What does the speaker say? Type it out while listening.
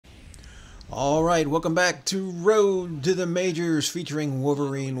Alright, welcome back to Road to the Majors featuring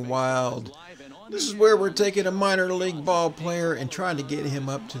Wolverine Wild. This is where we're taking a minor league ball player and trying to get him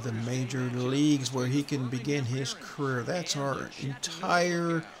up to the major leagues where he can begin his career. That's our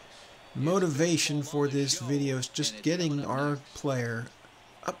entire motivation for this video, is just getting our player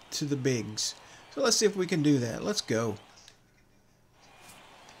up to the bigs. So let's see if we can do that. Let's go.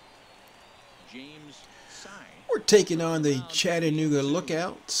 We're taking on the Chattanooga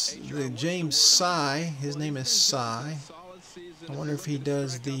Lookouts. The James Sy, his name is Sy. I wonder if he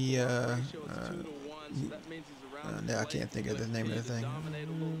does the, no, I can't think of the name of the thing.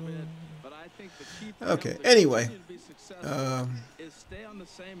 Okay, anyway.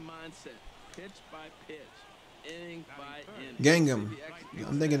 Gangnam.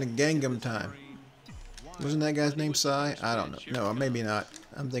 I'm thinking of Gangnam Time. Wasn't that guy's name Sy? I don't know. No, maybe not.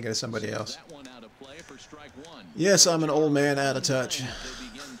 I'm thinking of somebody else. Yes, I'm an old man out of touch.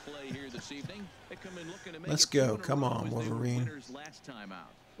 Let's go. Come on, Wolverine.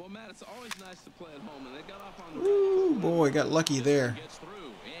 Ooh, boy, got lucky there.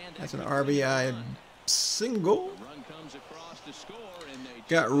 That's an RBI single.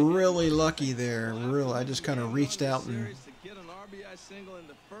 Got really lucky there. I just kind of reached out and...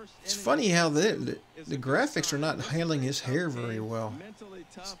 It's funny how the graphics are not handling his hair very well.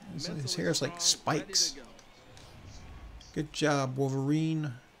 His hair is like spikes. Good job,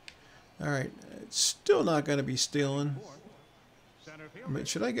 Wolverine. Alright, it's still not going to be stealing. I mean,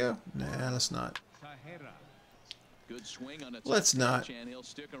 should I go? Nah, let's not. Let's not.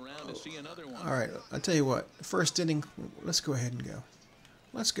 Alright, I'll tell you what. First inning, let's go ahead and go.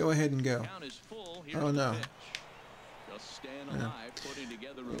 Let's go ahead and go. Oh, no. Yeah.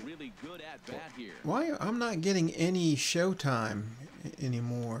 Why I'm not getting any showtime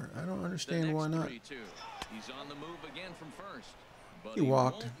anymore? I don't understand why not. He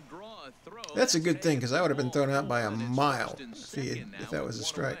walked. That's a good thing, because I would have been thrown out by a mile if that was a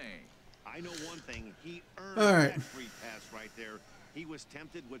strike. All right. He was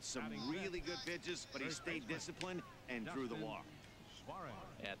tempted with some really good pitches, but he stayed disciplined and drew the walk.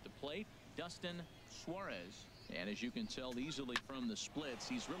 At the plate, Dustin Suarez. And as you can tell easily from the splits,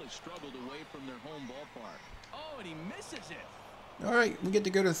 he's really struggled away from their home ballpark. Oh, and he misses it. All right, we get to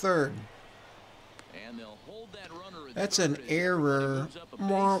go to third. And they'll hold that runner at That's an error.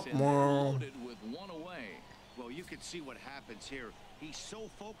 Well, you can see what happens here. He's so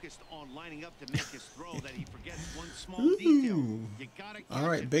focused on lining up to make his throw that he forgets one small detail. All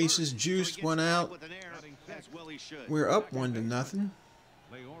right, bases juiced, one out. We're up 1-0.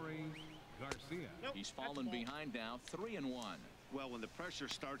 He's fallen behind now, 3-1. Well, when the pressure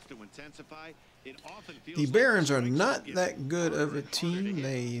starts to intensify, it often feels the Barons are not that good of a team.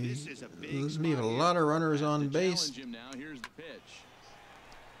 They leave a lot of runners on base. Now, here's the pitch.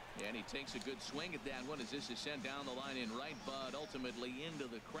 And he takes a good swing at that one as this is sent down the line in right, but ultimately into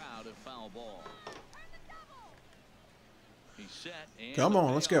the crowd, a foul ball. He's set. And come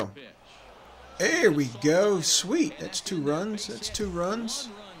on, let's go. There we go. Sweet. That's 2 runs. That's 2 runs.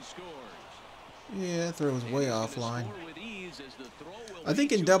 Yeah, that throw was way offline. I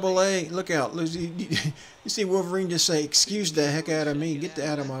think in Double-A, look out. You see Wolverine just say, "Excuse the heck out of me. Get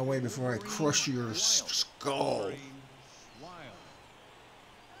out of my way before I crush your skull."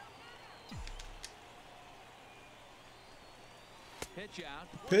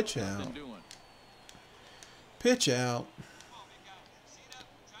 Pitch out. Pitch out.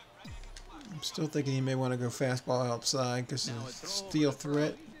 I'm still thinking he may want to go fastball outside because of the steal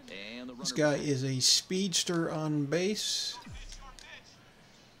threat. This guy is a speedster on base.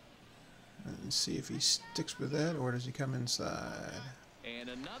 Let's see if he sticks with that, or does he come inside?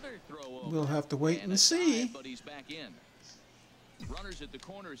 We'll have to wait and see. But he's back in. Runners at the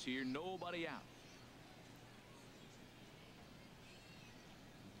corners here, nobody out.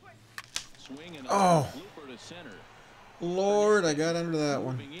 Oh, Lord, I got under that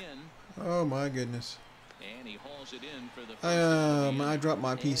one. Oh my goodness. I dropped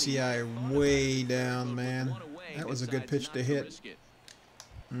my PCI way down, man. That was a good pitch to hit.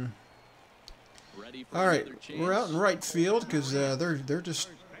 All right, we're out in right field because they're just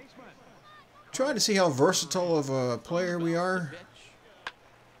trying to see how versatile of a player we are.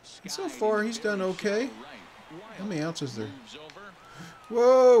 And so far, he's done okay. How many outs is there?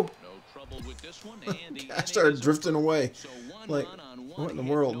 Whoa! I started drifting away. Like, what in the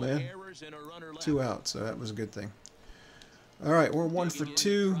world, man? 2 outs, so that was a good thing. All right, we're 1 for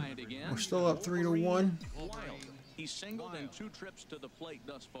 2. We're still up 3-1. He's singled in 2 trips to the plate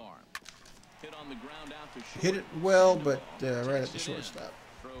thus far. Hit on the ground out to short. Hit it well, but right at the shortstop.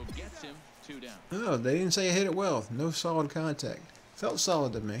 Gets him 2 down. Oh, they didn't say I hit it well. No solid contact. Felt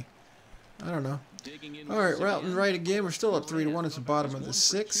solid to me. I don't know. All right, we're out and right again. We're still up 3-1. It's the bottom of the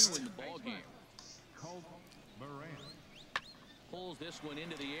 6th.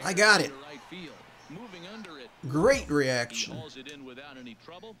 I got it. Great reaction.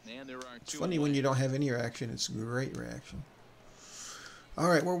 It's funny when you don't have any reaction. It's great reaction. All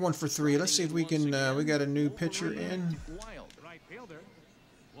right, we're 1 for 3. Let's see if we can. We got a new pitcher in.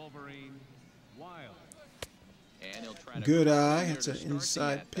 Wolverine, Wild. Good eye. It's an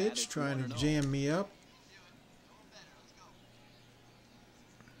inside pitch trying to jam me up.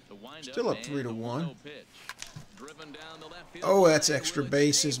 Still up 3-1. Oh, that's extra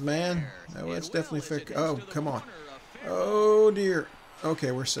bases, man. Oh, that's definitely fair. Oh, come on. Oh, dear.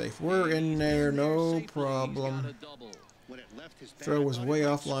 Okay, we're safe. We're in there. No problem. Throw was way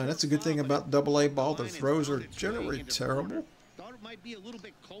offline. That's a good thing about AA ball. The throws are generally terrible. Thought it might be a little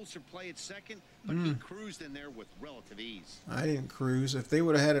bit closer play at second, but he cruised in there with relative ease. I didn't cruise. If they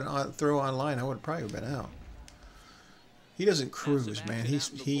would have had a throw online, I would have probably been out. He doesn't cruise, man.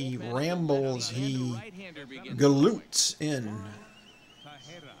 He rambles. He galoots in.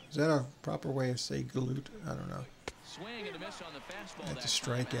 Is that a proper way of saying galoot? I don't know. That's a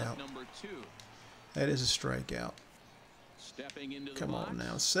strikeout. That is a strikeout. Come on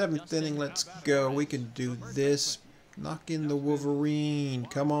now. 7th inning. Let's go. We can do this. Knock in the Wolverine.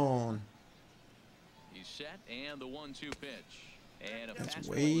 Come on. He's set and the 1-2 pitch. And a That's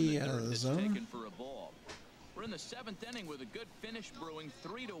way out of the zone. We're in the 7th inning with a good finish brewing.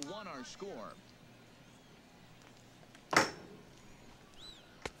 3-1 our score.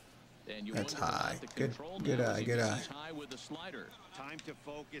 That's high. Good eye. Good eye. Time to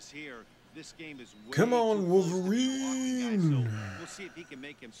focus here. This game is come on, Wolverine. We'll see if he can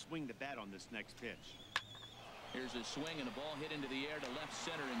make him swing the bat on this next pitch. Here's a swing and a ball hit into the air to left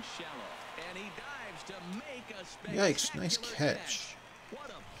center and shallow. And he dives to make a spectacular Yikes, nice catch. What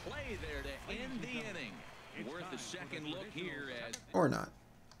a play there to end the inning. Worth a second look here as or not.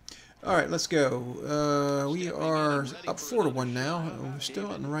 All right, let's go. We are up 4-1 now. We're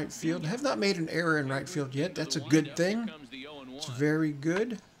still in right field. Have not made an error in right field yet. That's a good thing. It's very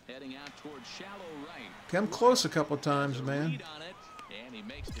good. Come close a couple of times, man.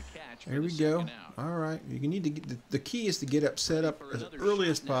 Here we go. All right. You need to get the key is to get up, set up as early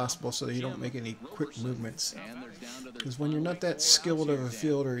as possible so that you don't make any quick movements. Because when you're not that skilled of a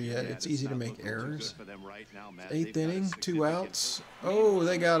fielder yet, it's easy to make errors. 8th inning, 2 outs. Oh,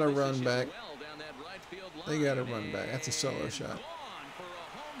 they got a run back. They got a run back. That's a solo shot.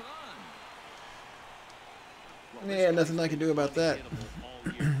 Yeah, nothing I can do about that.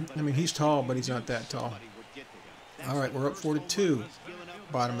 I mean, he's tall, but he's not that tall. All right, we're up 4-2.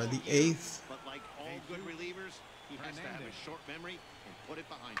 Bottom of the 8th. But like all good relievers, he has to have a short memory and put it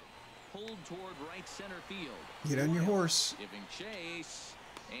behind him. pulled toward right center field. Get on your horse. Giving chase,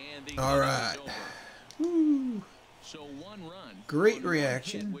 and the all right. Woo. So 1 run. Great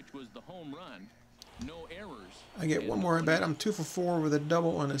reaction. Which was the home run. No errors. I get 1 more at bat. I'm 2 for 4 with a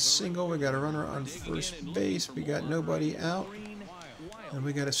double and a single. We got a runner on first base. We got nobody out. And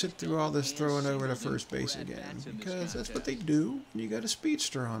we got to sit through all this throwing over to first base again. Because that's what they do. You got a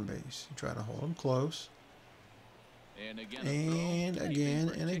speedster on base. You try to hold them close. And again and again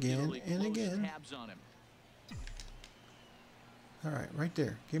and again. All right, right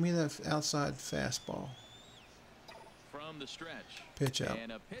there. Give me that outside fastball. From the stretch. Pitch out.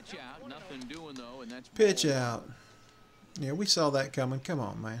 And a pitch out. Nothing doing though, and that's pitch out. Yeah, we saw that coming. Come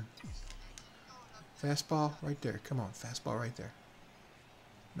on, man. Fastball right there. Come on, fastball right there.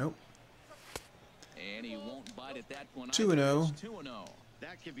 Nope. And he won't bite at that one. 2-0. 2-0.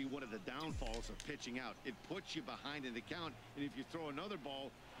 That can be one of the downfalls of pitching out. It puts you behind in the count, and if you throw another ball,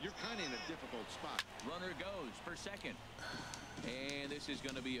 you're kind of in a difficult spot. Runner goes for second. And this is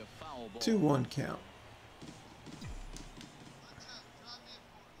going to be a foul ball. 2-1 count.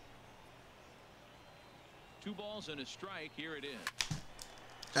 Two balls and a strike. Here it is.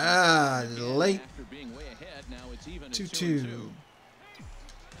 Ah, late. After being way ahead, now it's even at 2-2.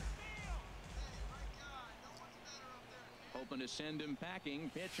 Hoping to send him packing.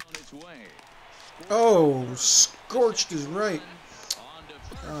 Pitch on its way. Oh, scorched his right.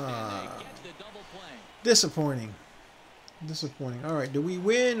 Disappointing. Disappointing. All right, do we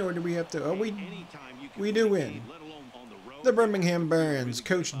win or do we have to? Oh, we do win. The Birmingham Barons.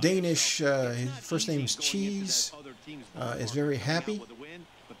 Coach Danish, his first name's Cheese, is very happy.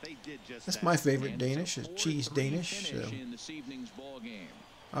 That's my favorite Danish, is Cheese Danish. So.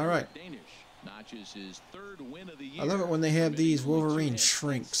 All right. I love it when they have these Wolverine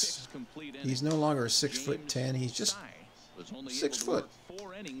shrinks. He's no longer 6'10". He's just 6 foot.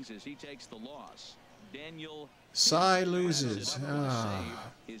 Cy loses.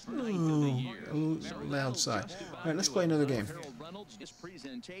 on the outside. All right, let's play another game.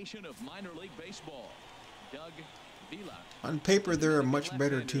 Presentation of minor league baseball. Doug Vila. On paper, they're a much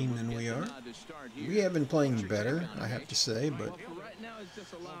better team than we are. We have been playing better, I have to say, but...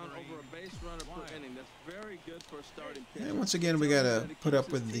 And once again, we got to put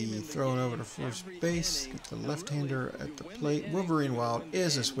up with the throwing over to first base. Get the left-hander at the plate. Wolverine Wild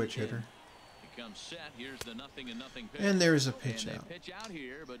is a switch hitter. And there's a pitch out.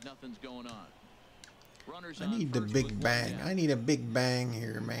 I need the big bang. I need a big bang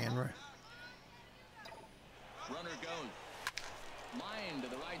here, man. Runner goes. Line to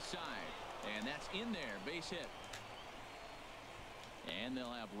the right side. And that's in there. Base hit. And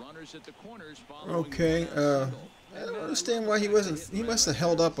they'll have runners at the corners following. Okay, I don't understand why he wasn't. He must have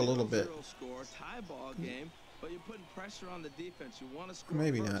held up a little bit.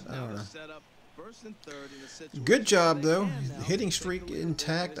 Maybe not. I don't know. Good job, though. The hitting streak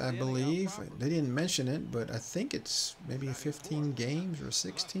intact, I believe. They didn't mention it, but I think it's maybe 15 games or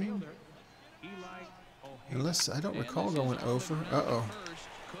 16. Unless I don't recall going over. Uh-oh.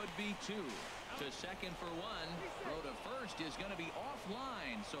 Could be two. To second for one. Throw to first is going to be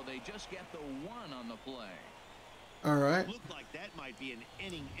offline, so they just get the one on the play. All right. Looked like that might be an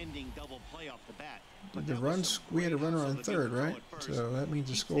inning-ending double play off the bat. But the runs, we had a runner on third, right? So that means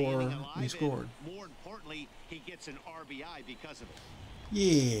the score, we scored. More importantly, he gets an RBI because of it.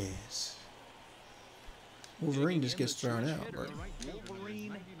 Yes. Wolverine just gets thrown out, right?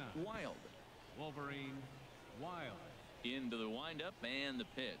 Wolverine Wild. Wolverine Wild. Into the windup and the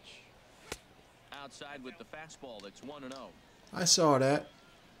pitch. Outside with the fastball. That's 1-0. I saw that.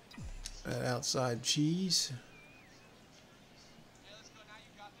 That outside cheese.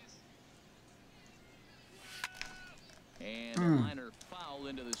 And a liner foul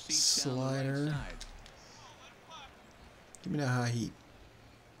into the seats Slider. down the right side. Give me that high heat.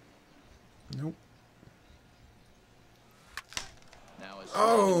 Nope.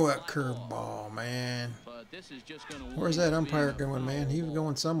 Oh, that curveball, man. Where's that umpire going, man? He was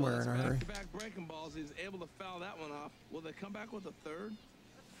going somewhere in a hurry. Breaking balls, he's able to foul that one off. Will they come back with a third?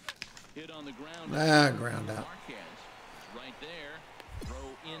 Hit on the ground. Ground out. Right there. Throw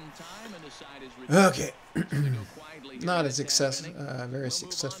in time and the side is okay. Not as successful, very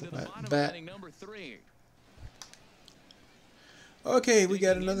successful at bat. Okay, we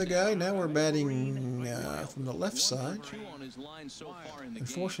got another guy. Now we're batting from the left side.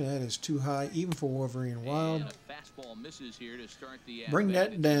 Unfortunately, that is too high, even for Wolverine Wild. Bring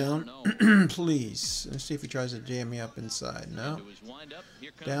that down, please. Let's see if he tries to jam me up inside. No.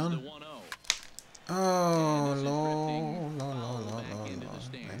 Down. Oh, low.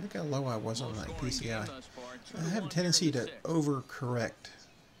 Man, look how low I was on my PCI. I have a tendency to overcorrect.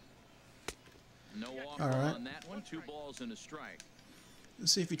 All right.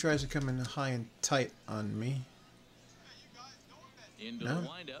 Let's see if he tries to come in high and tight on me. Into the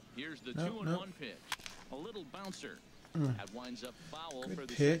windup. Here's the 2-1 pitch. A little bouncer. That winds up foul for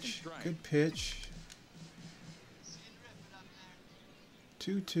the second strike. Good pitch.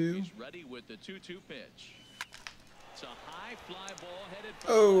 2-2. He's ready with the 2-2 pitch. It's a high fly ball headed for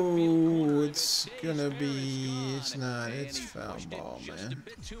oh, it's gonna be. It's not. It's foul ball, man.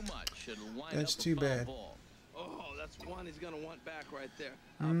 That's too bad. Oh, that's one he's going to want back right there.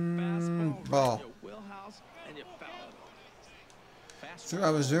 Ball. Wheelhouse, and you foul it. So I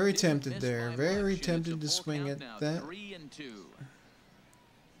was very tempted there. Very tempted to swing at that.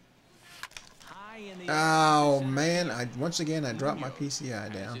 Oh, man. Once again, I dropped my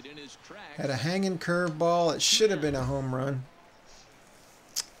PCI down. Had a hanging curveball. It should have been a home run.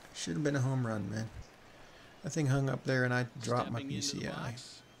 Should have been a home run, man. That thing hung up there, and I dropped my PCI.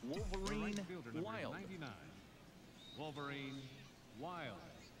 Wolverine Wild. Wolverine Wild.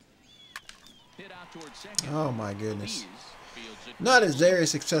 Oh my goodness. Not as very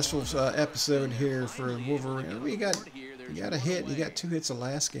successful episode here for Wolverine. We got a hit. You got 2 hits the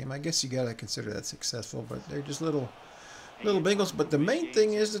last game. I guess you got to consider that successful, but they're just little bingles. But the main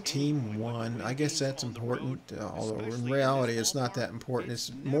thing is the team won. I guess that's important, although in reality it's not that important.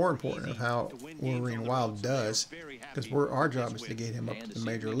 It's more important of how Wolverine Wild does, because our job is to get him up to the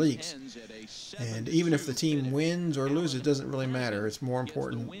major leagues. And even if the team wins or loses, it doesn't really matter. It's more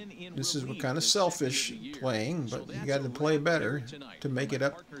important. This is kind of selfish playing, but you got to play better to make it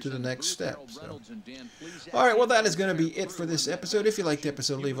up to the next step. So. All right, well, that is going to be it for this episode. If you liked the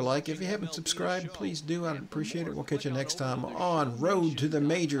episode, leave a like. If you haven't subscribed, please do. I'd appreciate it. We'll catch you next time on Road to the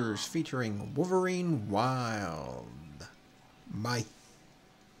Majors featuring Wolverine Wild. Bye.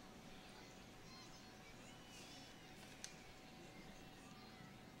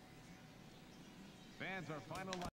 Fans are finalizing.